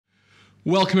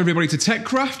Welcome everybody to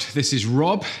TechCraft. This is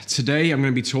Rob. Today I'm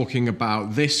going to be talking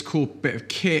about this cool bit of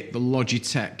kit, the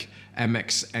Logitech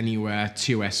MX Anywhere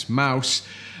 2S mouse.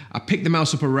 I picked the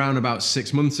mouse up around about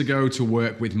 6 months ago to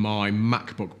work with my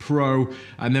MacBook Pro,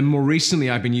 and then more recently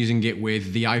I've been using it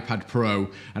with the iPad Pro,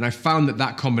 and I found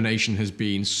that combination has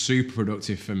been super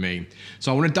productive for me.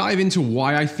 So I want to dive into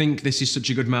why I think this is such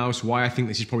a good mouse, why I think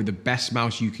this is probably the best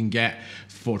mouse you can get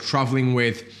for traveling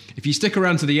with. If you stick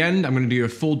around to the end, I'm going to do a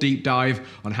full deep dive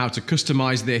on how to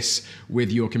customize this with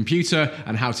your computer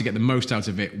and how to get the most out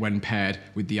of it when paired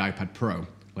with the iPad Pro.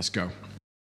 Let's go.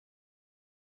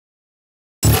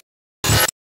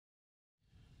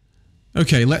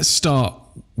 Okay, let's start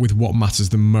with what matters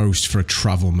the most for a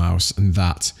travel mouse, and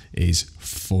that is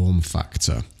form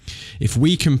factor. If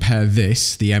we compare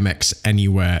this, the MX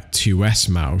Anywhere 2S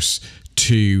mouse,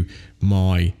 to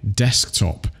my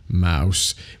desktop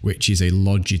mouse, which is a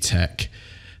Logitech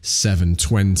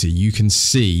 720, you can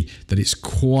see that it's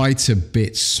quite a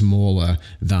bit smaller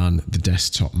than the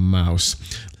desktop mouse.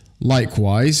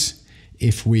 Likewise,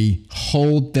 if we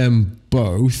hold them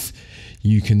both,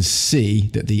 you can see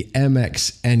that the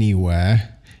MX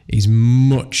Anywhere is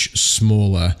much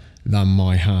smaller than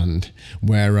my hand,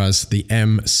 whereas the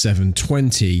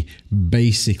M720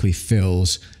 basically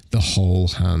fills the whole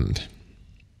hand.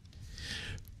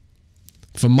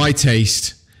 For my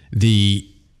taste, the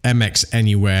MX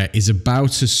Anywhere is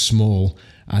about as small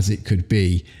as it could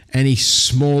be. Any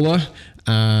smaller,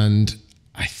 and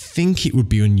I think it would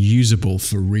be unusable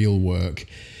for real work.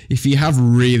 If you have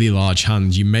really large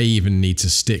hands, you may even need to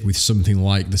stick with something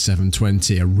like the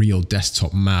 720, a real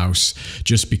desktop mouse,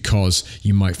 just because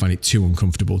you might find it too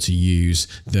uncomfortable to use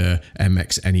the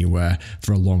MX Anywhere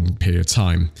for a long period of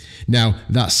time. Now,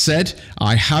 that said,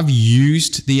 I have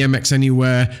used the MX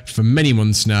Anywhere for many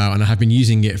months now, and I have been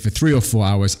using it for 3 or 4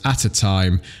 hours at a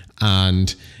time,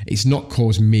 and it's not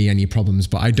caused me any problems,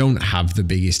 but I don't have the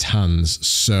biggest hands,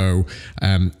 so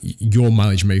your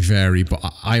mileage may vary,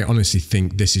 but I honestly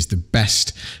think this is the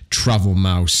best travel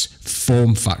mouse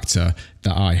form factor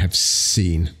that I have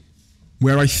seen.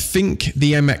 Where I think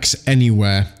the MX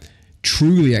Anywhere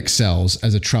truly excels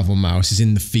as a travel mouse is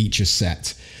in the feature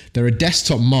set. There are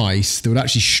desktop mice that would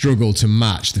actually struggle to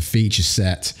match the feature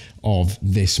set of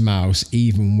this mouse,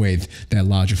 even with their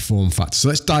larger form factor. So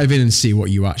let's dive in and see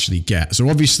what you actually get. So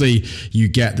obviously you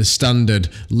get the standard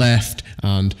left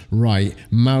and right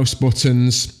mouse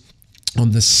buttons.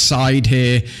 On the side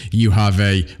here, you have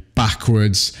a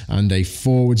backwards and a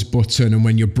forwards button, and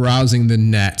when you're browsing the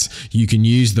net, you can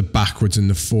use the backwards and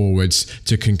the forwards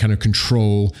to kind of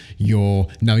control your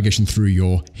navigation through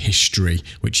your history,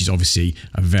 which is obviously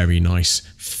a very nice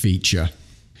feature.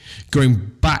 Going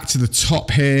back to the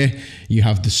top here, you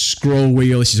have the scroll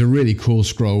wheel. This is a really cool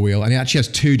scroll wheel, and it actually has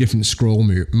 2 different scroll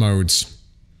modes.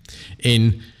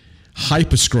 In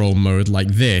hyper scroll mode like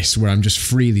this, where I'm just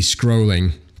freely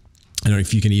scrolling, I don't know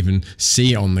if you can even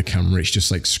see it on the camera, it's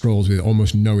just like scrolls with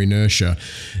almost no inertia.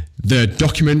 The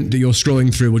document that you're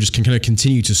scrolling through will just kind of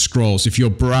continue to scroll. So if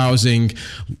you're browsing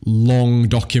long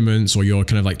documents or you're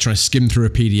kind of like trying to skim through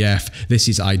a PDF, this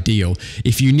is ideal.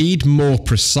 If you need more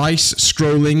precise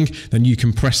scrolling, then you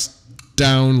can press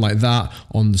down like that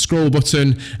on the scroll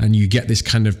button and you get this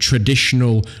kind of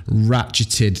traditional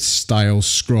ratcheted style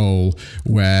scroll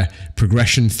where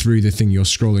progression through the thing you're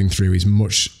scrolling through is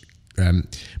much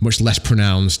less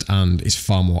pronounced and is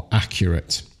far more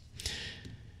accurate.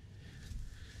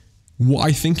 What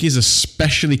I think is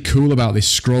especially cool about this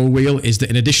scroll wheel is that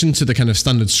in addition to the kind of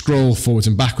standard scroll forwards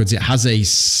and backwards, it has a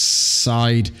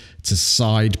side to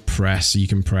side press. So you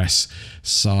can press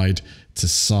side to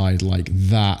side like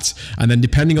that, and then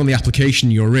depending on the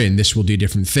application you're in, this will do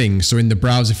different things. So in the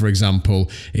browser, for example,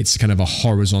 it's kind of a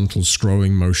horizontal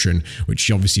scrolling motion, which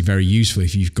is obviously very useful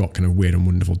if you've got kind of weird and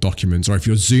wonderful documents, or if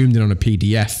you're zoomed in on a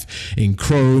PDF in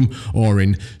Chrome or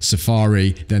in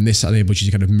Safari, then this enables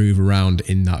you to kind of move around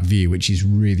in that view, which is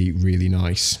really, really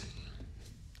nice.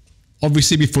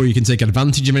 Obviously, before you can take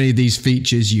advantage of any of these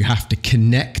features, you have to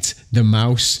connect the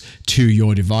mouse to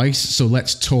your device. So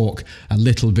let's talk a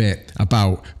little bit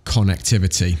about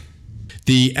connectivity.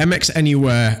 The MX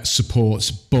Anywhere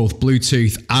supports both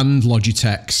Bluetooth and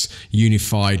Logitech's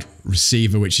unified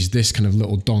receiver, which is this kind of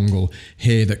little dongle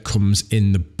here that comes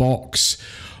in the box.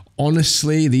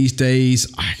 Honestly, these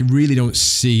days, I really don't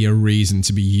see a reason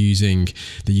to be using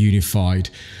the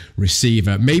unified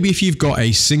receiver. Maybe if you've got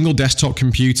a single desktop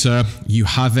computer, you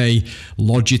have a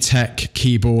Logitech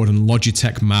keyboard and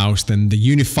Logitech mouse, then the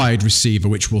unified receiver,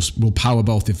 which will power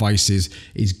both devices,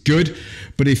 is good.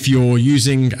 But if you're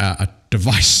using a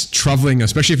device traveling,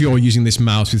 especially if you're using this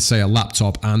mouse with, say, a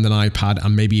laptop and an iPad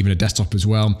and maybe even a desktop as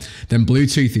well, then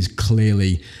Bluetooth is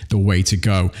clearly the way to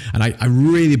go. And I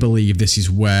really believe this is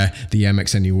where the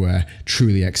MX Anywhere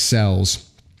truly excels.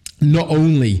 Not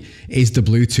only is the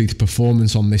Bluetooth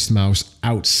performance on this mouse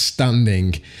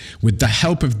outstanding, with the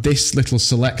help of this little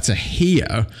selector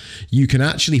here, you can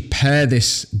actually pair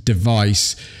this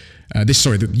device,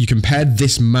 you can pair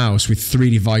this mouse with 3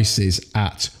 devices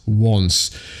at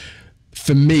once.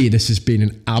 For me, this has been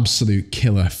an absolute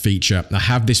killer feature. I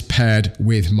have this paired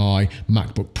with my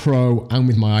MacBook Pro and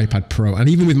with my iPad Pro, and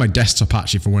even with my desktop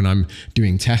actually for when I'm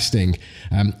doing testing.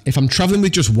 If I'm traveling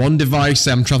with just one device,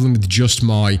 say I'm traveling with just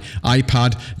my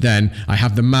iPad, then I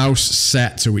have the mouse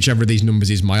set to whichever of these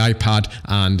numbers is my iPad,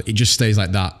 and it just stays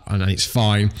like that, and it's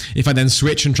fine. If I then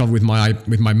switch and travel with my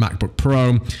MacBook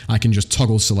Pro, I can just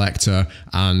toggle selector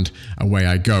and away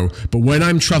I go. But when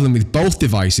I'm traveling with both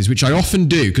devices, which I often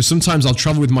do, because sometimes I'll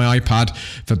travel with my iPad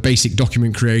for basic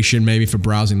document creation, maybe for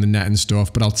browsing the net and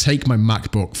stuff, but I'll take my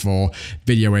MacBook for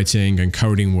video editing and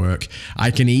coding work.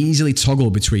 I can easily toggle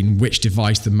between which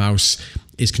device the mouse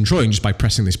is controlling just by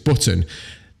pressing this button.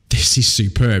 This is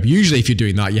superb. Usually if you're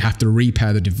doing that, you have to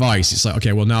repair the device. It's like,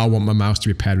 okay, well now I want my mouse to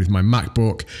be paired with my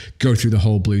MacBook, go through the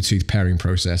whole Bluetooth pairing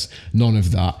process. None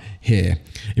of that here.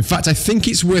 In fact, I think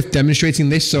it's worth demonstrating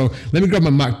this. So let me grab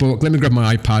my MacBook, let me grab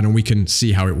my iPad, and we can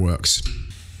see how it works.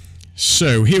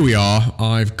 So here we are.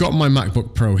 I've got my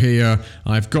MacBook Pro here.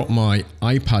 I've got my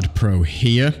iPad Pro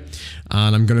here,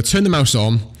 and I'm going to turn the mouse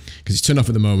on because it's turned off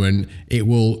at the moment. It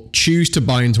will choose to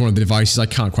bind to one of the devices. I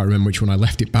can't quite remember which one I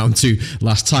left it bound to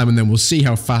last time, and then we'll see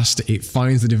how fast it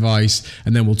finds the device,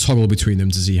 and then we'll toggle between them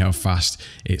to see how fast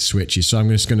it switches. So I'm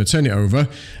just going to turn it over.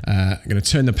 I'm going to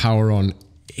turn the power on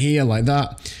here like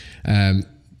that.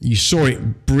 You saw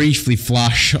it briefly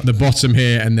flash at the bottom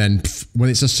here, and then when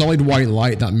it's a solid white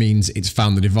light, that means it's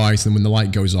found the device, and when the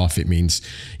light goes off, it means,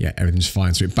 yeah, everything's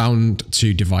fine. So it bound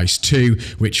to device 2,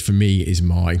 which for me is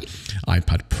my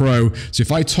iPad Pro. So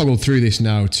if I toggle through this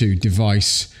now to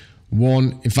device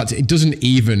 1, in fact, it doesn't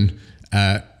even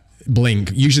blink.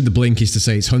 Usually the blink is to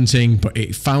say it's hunting, but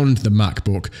it found the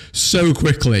MacBook so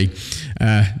quickly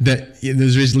that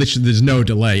there's no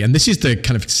delay. And this is the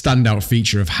kind of standout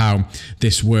feature of how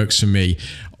this works for me.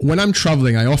 When I'm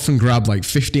traveling, I often grab like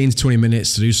 15 to 20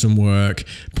 minutes to do some work,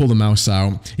 pull the mouse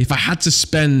out. If I had to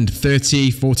spend 30,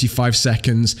 45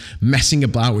 seconds messing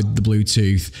about with the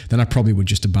Bluetooth, then I probably would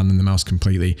just abandon the mouse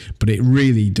completely. But it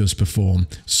really does perform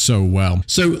so well.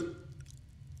 So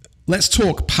let's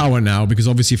talk power now, because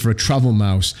obviously for a travel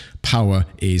mouse, power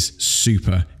is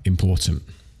super important.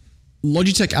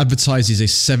 Logitech advertises a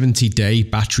 70-day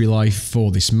battery life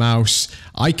for this mouse.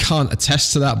 I can't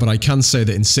attest to that, but I can say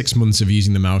that in 6 months of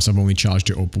using the mouse, I've only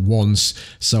charged it up once.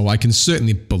 So I can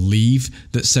certainly believe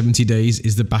that 70 days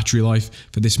is the battery life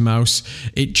for this mouse.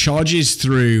 It charges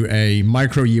through a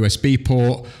micro USB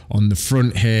port on the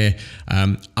front here.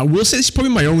 I will say this is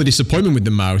probably my only disappointment with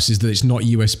the mouse, is that it's not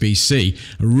USB-C.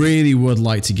 I really would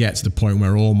like to get to the point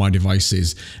where all my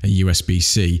devices are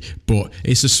USB-C, but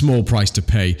it's a small price to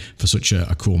pay for such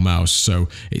a cool mouse, so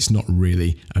it's not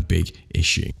really a big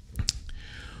issue.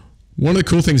 One of the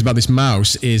cool things about this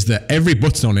mouse is that every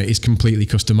button on it is completely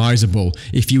customizable.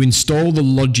 If you install the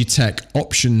Logitech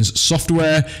Options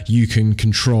software, you can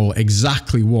control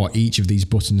exactly what each of these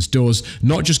buttons does,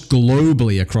 not just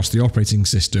globally across the operating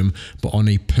system, but on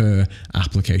a per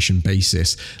application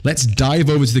basis. Let's dive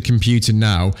over to the computer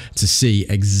now to see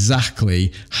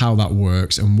exactly how that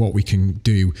works and what we can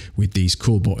do with these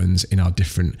cool buttons in our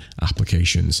different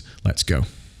applications. Let's go.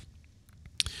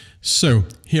 So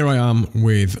here I am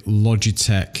with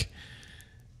Logitech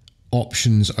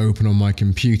Options open on my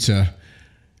computer.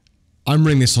 I'm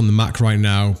running this on the Mac right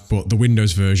now, but the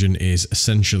Windows version is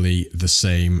essentially the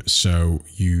same, so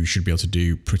you should be able to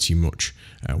do pretty much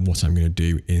what I'm going to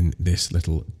do in this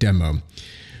little demo.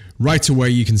 Right away,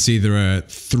 you can see there are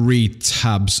 3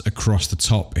 tabs across the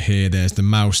top here. There's the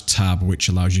mouse tab, which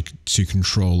allows you to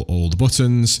control all the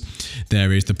buttons.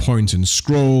 There is the point and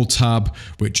scroll tab,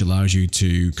 which allows you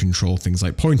to control things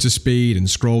like pointer speed and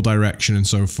scroll direction and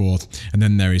so forth. And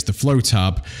then there is the flow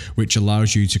tab, which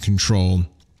allows you to control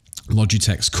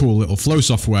Logitech's cool little flow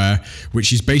software,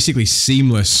 which is basically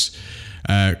seamless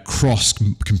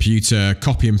cross-computer,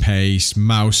 copy and paste,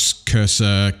 mouse,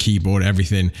 cursor, keyboard,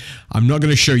 everything. I'm not going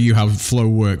to show you how Flow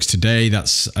works today.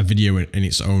 That's a video in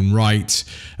its own right.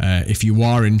 If you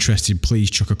are interested, please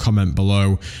chuck a comment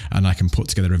below and I can put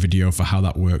together a video for how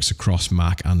that works across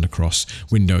Mac and across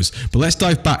Windows. But let's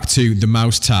dive back to the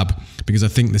mouse tab, because I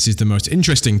think this is the most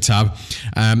interesting tab.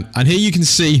 And here you can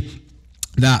see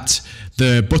that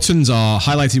the buttons are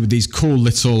highlighted with these cool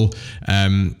little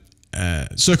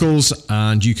circles,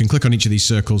 and you can click on each of these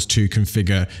circles to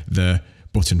configure the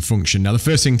button function. Now, the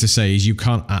first thing to say is you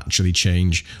can't actually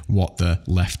change what the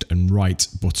left and right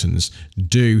buttons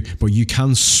do, but you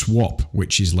can swap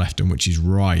which is left and which is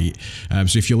right.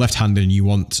 So if you're left-handed and you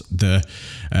want the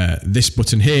this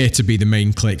button here to be the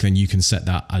main click, then you can set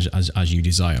that as you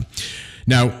desire.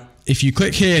 Now, if you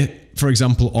click here, for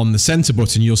example, on the center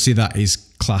button, you'll see that is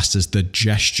classed as the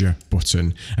gesture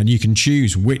button, and you can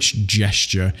choose which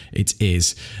gesture it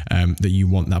is that you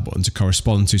want that button to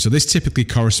correspond to. So this typically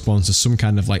corresponds to some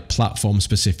kind of like platform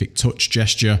specific touch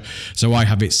gesture. So I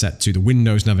have it set to the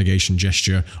Windows navigation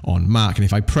gesture on Mac, and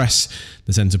if I press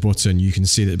the center button, you can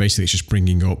see that basically it's just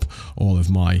bringing up all of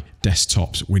my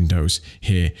desktop's windows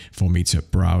here for me to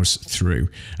browse through.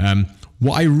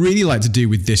 What I really like to do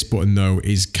with this button though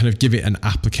is kind of give it an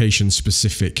application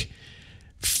specific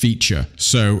feature.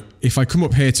 So if I come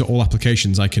up here to all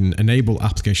applications, I can enable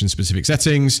application specific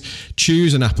settings,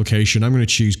 choose an application. I'm going to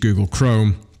choose Google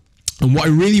Chrome. And what I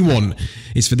really want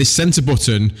is for this center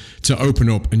button to open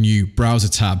up a new browser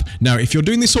tab. Now, if you're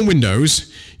doing this on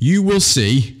Windows, you will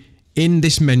see in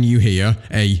this menu here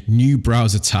a new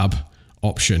browser tab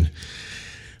option,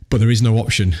 but there is no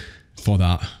option for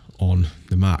that on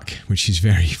the Mac, which is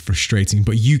very frustrating,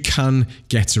 but you can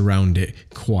get around it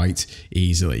quite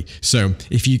easily. So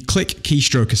if you click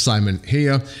keystroke assignment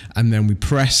here, and then we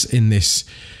press in this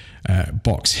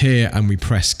box here, and we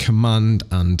press Command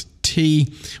and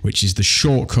T, which is the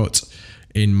shortcut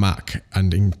in Mac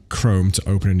and in Chrome to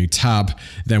open a new tab,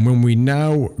 then when we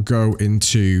now go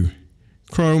into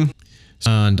Chrome,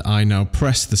 and I now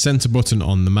press the center button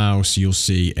on the mouse, you'll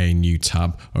see a new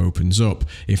tab opens up.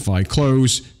 If I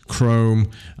close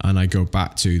Chrome and I go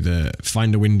back to the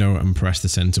Finder window and press the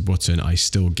center button, I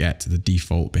still get the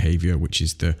default behavior, which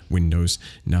is the Windows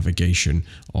navigation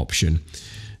option.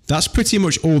 That's pretty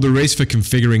much all there is for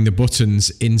configuring the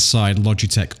buttons inside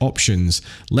Logitech Options.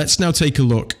 Let's now take a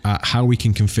look at how we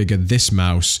can configure this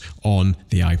mouse on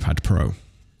the iPad Pro.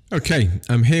 Okay,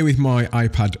 I'm here with my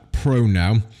iPad Pro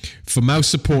now. For mouse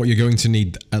support, you're going to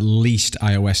need at least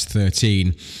iOS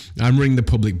 13. I'm running the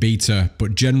public beta,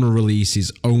 but general release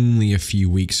is only a few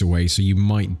weeks away, so you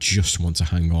might just want to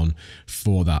hang on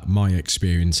for that. My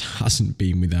experience hasn't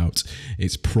been without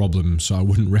its problems, so I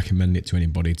wouldn't recommend it to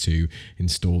anybody to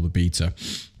install the beta.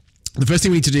 The first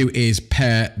thing we need to do is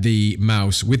pair the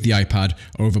mouse with the iPad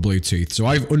over Bluetooth. So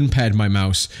I've unpaired my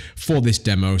mouse for this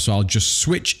demo, so I'll just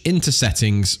switch into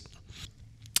settings,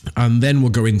 and then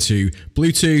we'll go into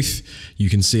Bluetooth. You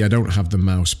can see I don't have the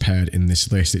mouse paired in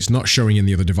this list. It's not showing in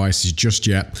the other devices just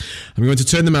yet. I'm going to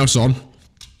turn the mouse on,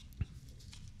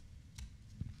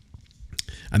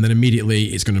 and then immediately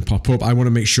it's going to pop up. I want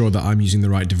to make sure that I'm using the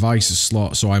right device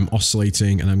slot, so I'm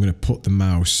oscillating, and I'm going to put the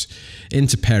mouse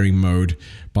into pairing mode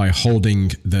by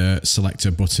holding the selector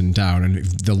button down, and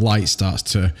the light starts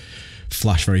to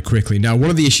flash very quickly. Now, one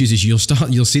of the issues is you'll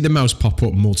see the mouse pop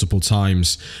up multiple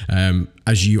times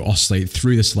as you oscillate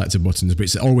through the selector buttons, but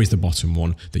it's always the bottom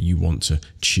one that you want to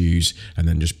choose, and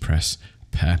then just press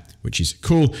pair, which is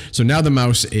cool. So now the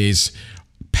mouse is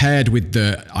paired with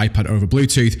the iPad over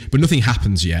Bluetooth, but nothing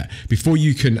happens yet. Before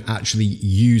you can actually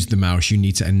use the mouse, you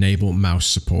need to enable mouse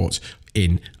support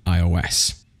in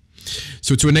iOS.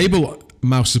 So to enable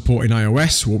mouse support in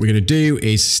iOS, what we're going to do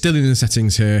is, still in the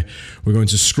settings here, we're going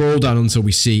to scroll down until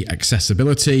we see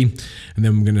accessibility, and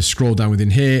then we're going to scroll down within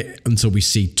here until we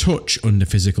see touch under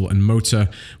physical and motor.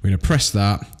 We're going to press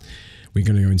that. We're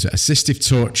going to go into assistive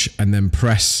touch and then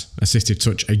press assistive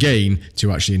touch again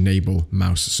to actually enable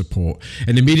mouse support.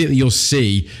 And immediately you'll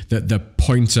see that the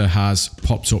pointer has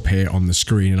popped up here on the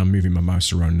screen, and I'm moving my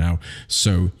mouse around now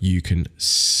so you can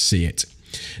see it.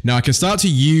 Now I can start to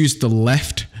use the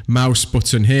left mouse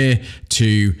button here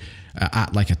to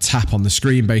act like a tap on the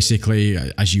screen, basically,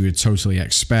 as you would totally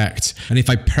expect. And if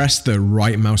I press the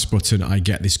right mouse button, I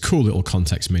get this cool little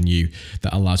context menu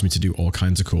that allows me to do all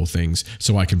kinds of cool things.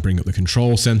 So I can bring up the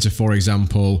control center, for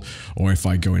example, or if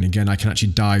I go in again, I can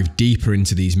actually dive deeper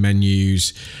into these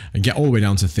menus and get all the way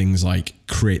down to things like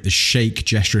create the shake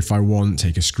gesture if I want,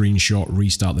 take a screenshot,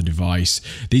 restart the device.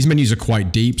 These menus are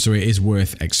quite deep, so it is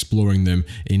worth exploring them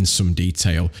in some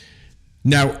detail.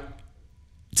 Now,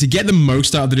 To get the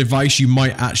most out of the device, you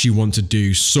might actually want to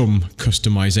do some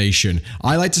customization.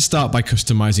 I like to start by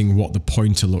customizing what the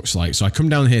pointer looks like. So I come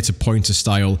down here to pointer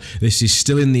style. This is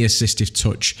still in the assistive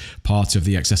touch part of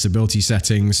the accessibility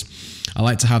settings. I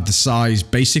like to have the size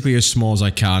basically as small as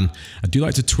I can. I do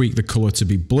like to tweak the color to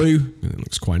be blue. It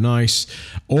looks quite nice.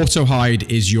 Auto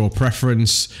hide is your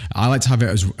preference. I like to have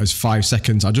it as 5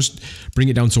 seconds. I'll just bring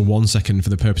it down to 1 second for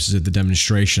the purposes of the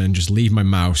demonstration and just leave my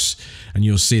mouse, and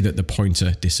you'll see that the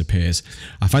pointer disappears.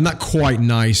 I find that quite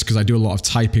nice because I do a lot of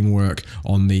typing work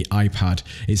on the iPad.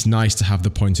 It's nice to have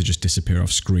the pointer just disappear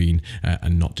off screen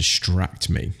and not distract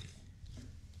me.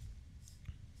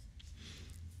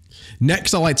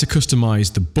 Next, I like to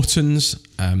customize the buttons.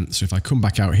 So if I come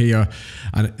back out here,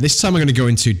 and this time I'm going to go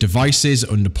into devices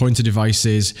under pointer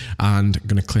devices, and I'm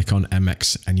going to click on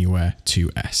MX Anywhere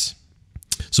 2S.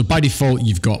 So by default,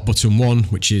 you've got button 1,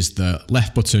 which is the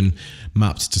left button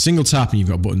mapped to single tap, and you've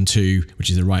got button 2, which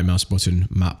is the right mouse button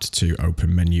mapped to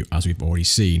open menu, as we've already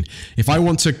seen. If I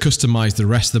want to customize the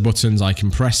rest of the buttons, I can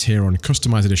press here on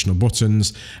customize additional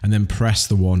buttons, and then press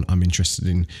the one I'm interested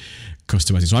in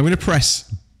customizing. So I'm going to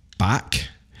press back,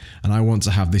 and I want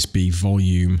to have this be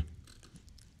volume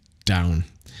down.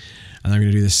 And I'm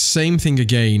going to do the same thing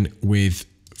again with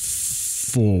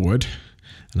forward,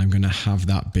 and I'm going to have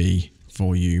that be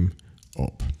volume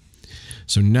up.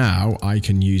 So now I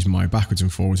can use my backwards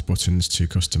and forwards buttons to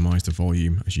customize the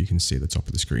volume, as you can see at the top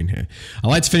of the screen here. I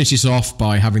like to finish this off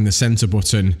by having the center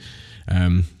button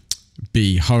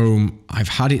be home. I've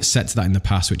had it set to that in the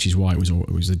past, which is why it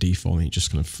was a default, and it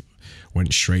just kind of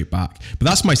went straight back. But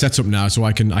that's my setup now, so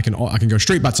I can go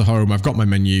straight back to home. I've got my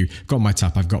menu, got my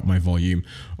tap, I've got my volume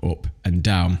up and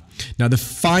down. Now the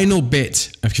final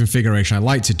bit of configuration I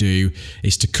like to do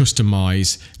is to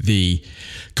customize the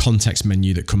context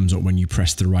menu that comes up when you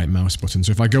press the right mouse button.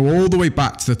 So if I go all the way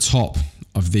back to the top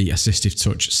of the assistive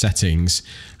touch settings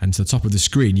and to the top of the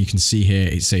screen, you can see here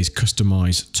it says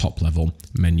customize top level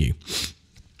menu.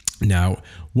 Now,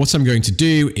 what I'm going to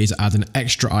do is add an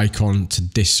extra icon to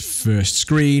this first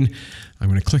screen. I'm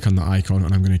going to click on the icon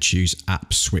and I'm going to choose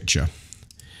App Switcher.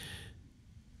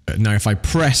 Now, if I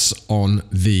press on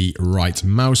the right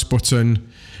mouse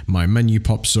button, my menu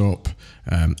pops up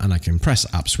and I can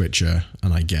press App Switcher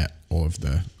and I get all of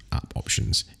the app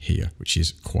options here, which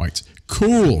is quite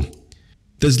cool.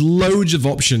 There's loads of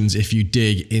options if you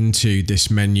dig into this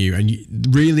menu,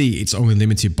 and really it's only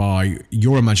limited by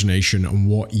your imagination and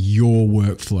what your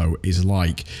workflow is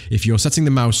like. If you're setting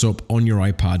the mouse up on your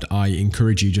iPad, I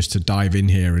encourage you just to dive in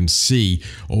here and see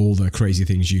all the crazy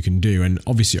things you can do, and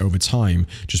obviously over time,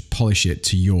 just polish it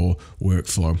to your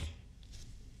workflow.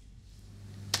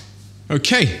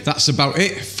 Okay, that's about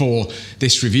it for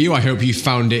this review. I hope you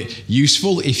found it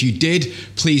useful. If you did,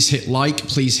 please hit like,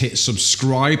 please hit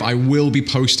subscribe. I will be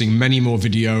posting many more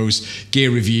videos, gear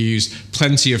reviews,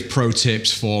 plenty of pro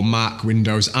tips for Mac,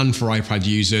 Windows, and for iPad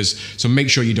users. So make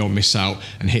sure you don't miss out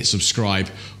and hit subscribe.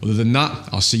 Other than that,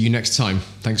 I'll see you next time.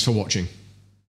 Thanks for watching.